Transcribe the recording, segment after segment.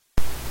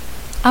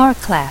Our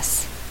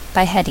Class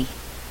by Hedy.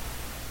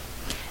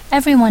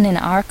 Everyone in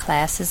our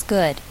class is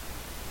good.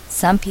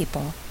 Some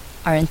people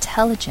are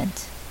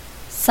intelligent,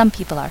 some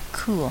people are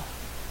cool,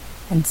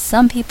 and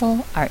some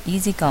people are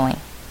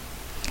easygoing.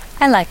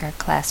 I like our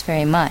class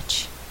very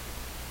much.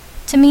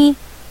 To me,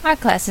 our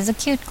class is a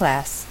cute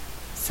class.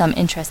 Some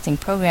interesting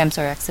programs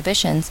or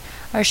exhibitions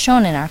are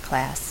shown in our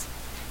class.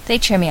 They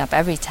cheer me up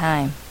every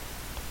time.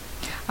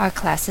 Our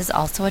class is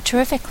also a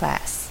terrific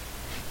class.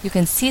 You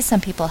can see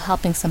some people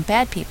helping some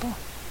bad people.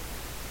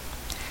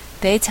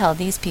 They tell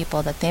these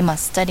people that they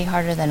must study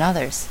harder than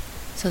others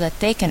so that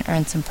they can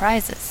earn some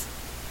prizes.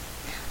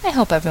 I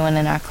hope everyone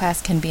in our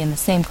class can be in the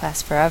same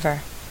class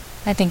forever.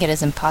 I think it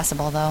is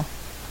impossible, though.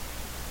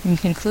 In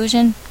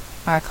conclusion,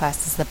 our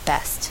class is the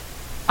best.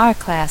 Our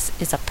class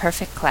is a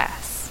perfect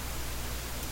class.